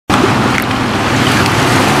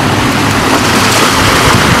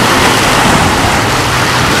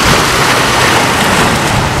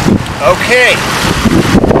Okay.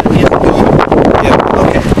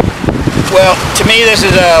 Okay. Well, to me this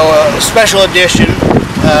is a special edition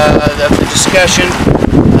of the discussion.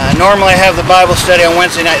 Normally I have the Bible study on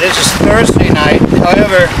Wednesday night. This is Thursday night.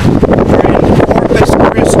 However, we're in Corpus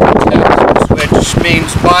Christi, Texas, which means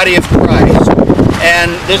body of Christ.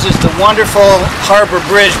 And this is the wonderful harbor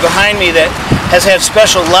bridge behind me that has had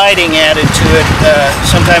special lighting added to it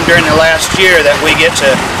sometime during the last year that we get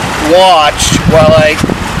to watch while I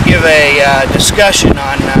give a discussion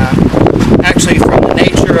on actually from the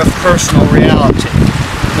nature of personal reality.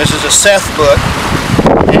 This is a Seth book,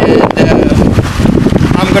 and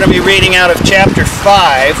I'm going to be reading out of chapter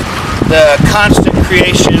 5. The constant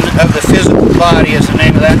creation of the physical body is the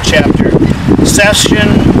name of that chapter.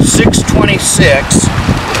 Session 626,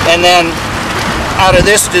 and then out of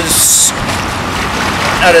this edition,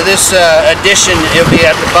 it'll be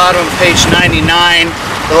at the bottom of page 99.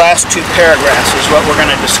 The last two paragraphs is what we're going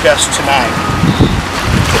to discuss tonight.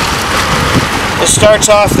 It starts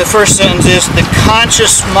off, the first sentence is, the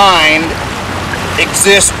conscious mind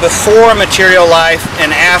exists before material life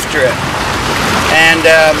and after it. And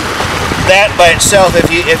that by itself, if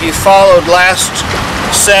you followed last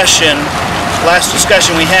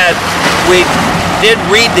discussion we had, we did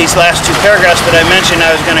read these last two paragraphs, but I mentioned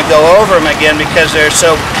I was going to go over them again because they're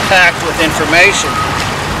so packed with information.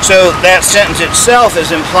 So that sentence itself is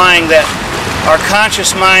implying that our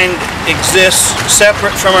conscious mind exists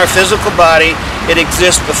separate from our physical body. It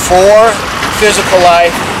exists before physical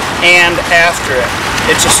life and after it.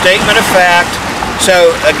 It's a statement of fact.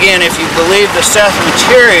 So again, if you believe the Seth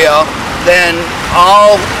material, then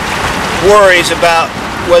all worries about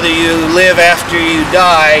whether you live after you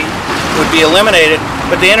die would be eliminated.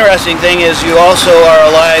 But the interesting thing is you also are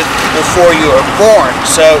alive before you are born.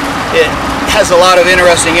 So it has a lot of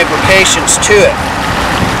interesting implications to it.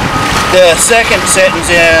 The second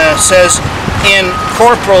sentence says, in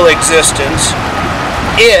corporal existence,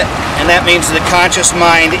 it, and that means the conscious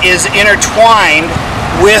mind, is intertwined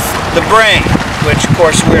with the brain, which of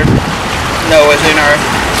course we know is in our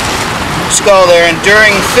skull there. And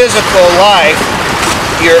during physical life,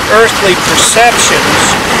 your earthly perceptions,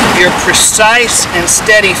 your precise and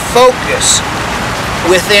steady focus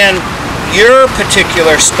within your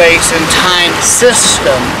particular space and time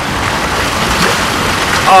system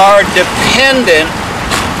are dependent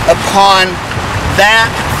upon that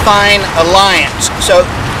fine alliance. So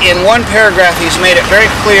in one paragraph he's made it very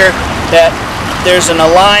clear that there's an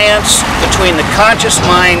alliance between the conscious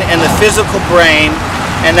mind and the physical brain,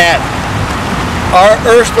 and that our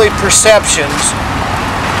earthly perceptions,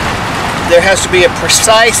 there has to be a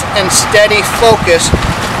precise and steady focus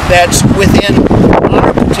that's within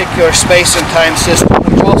our particular space and time system,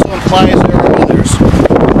 which also implies there are others.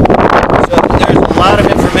 So there's a lot of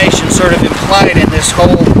information sort of implied in this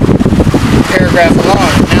whole paragraph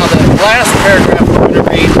alone. Now the last paragraph we're going to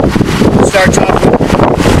read starts off with,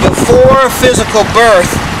 before physical birth,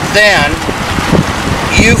 then,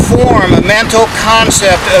 you form a mental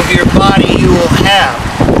concept of your body you will have.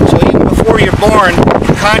 So even before you're born,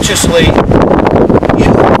 consciously, you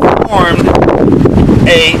formed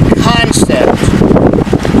a concept,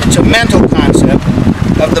 it's a mental concept,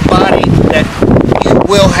 of the body that you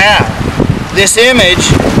will have. This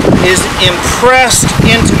image is impressed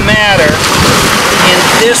into matter in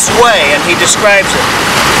this way, and he describes it.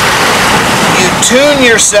 You tune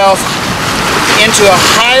yourself into a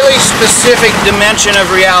highly specific dimension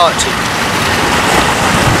of reality.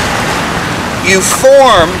 You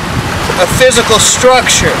form a physical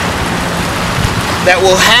structure that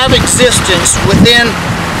will have existence within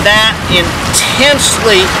that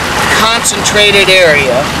intensely concentrated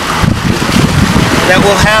area, that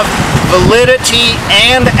will have validity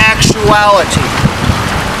and actuality.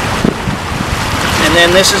 And then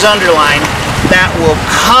this is underlined, that will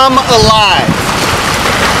come alive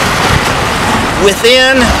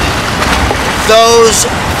within those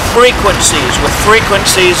frequencies, with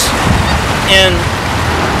frequencies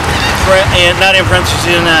not in parentheses,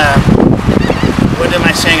 in what am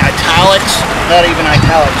I saying, italics? Not even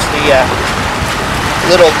italics, the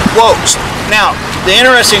little quotes. Now, the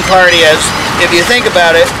interesting part is, if you think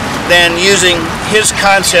about it, then using his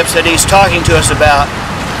concepts that he's talking to us about,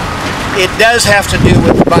 it does have to do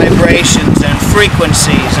with vibrations and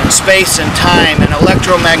frequencies and space and time and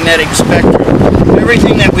electromagnetic spectrum.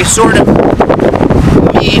 Everything that we sort of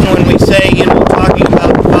mean when we say, talking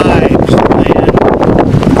about vibes and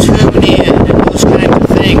tune in and those kinds of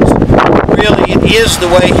things, really it is the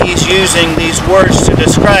way he's using these words to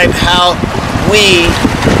describe how we,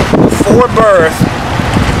 before birth,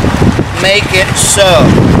 make it so,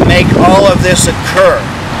 make all of this occur.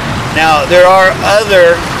 Now, there are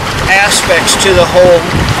other aspects to the whole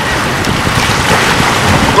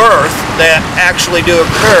birth that actually do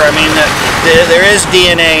occur. I mean, there is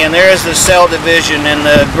DNA, and there is the cell division, and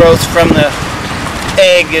the growth from the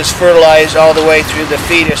egg is fertilized all the way through the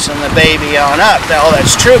fetus and the baby on up. All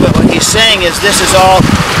that's true, but what he's saying is this has all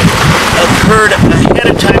occurred ahead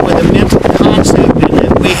of time with a mental concept, and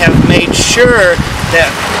that we have made sure that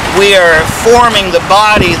we are forming the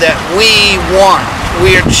body that we want.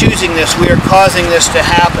 We are choosing this, we are causing this to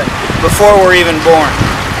happen before we're even born.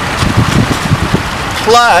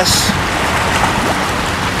 Plus,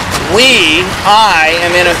 I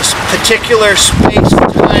am in a particular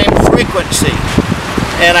space-time frequency.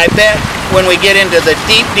 And I bet when we get into the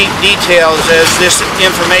deep, deep details, as this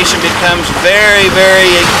information becomes very,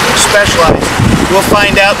 very specialized, we'll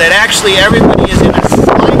find out that actually everybody is in a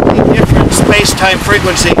slightly different space-time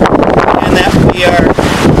frequency, and that we are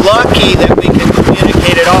lucky that we can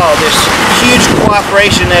communicate at all. This huge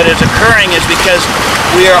cooperation that is occurring is because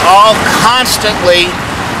we are all constantly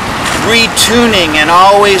retuning and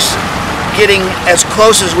always getting as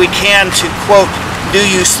close as we can to, quote, do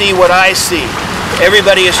you see what I see?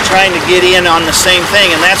 Everybody is trying to get in on the same thing,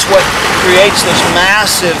 and that's what creates this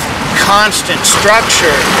massive, constant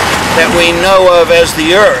structure that we know of as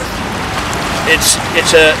the Earth.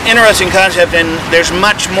 It's an interesting concept, and there's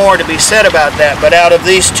much more to be said about that, but out of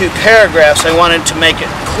these two paragraphs I wanted to make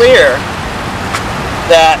it clear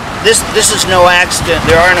that this is no accident.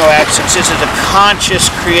 There are no accidents. This is a conscious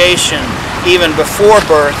creation even before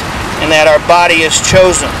birth, and that our body is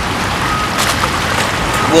chosen.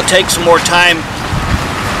 We'll take some more time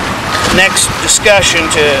next discussion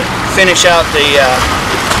to finish out the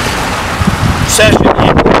session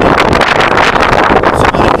and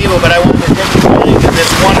some other people, but I want to take advantage of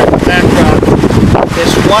this wonderful background,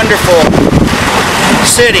 this wonderful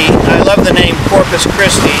city. I love the name Corpus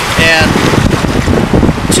Christi, and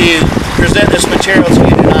to present this material to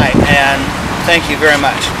you tonight, and thank you very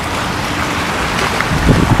much.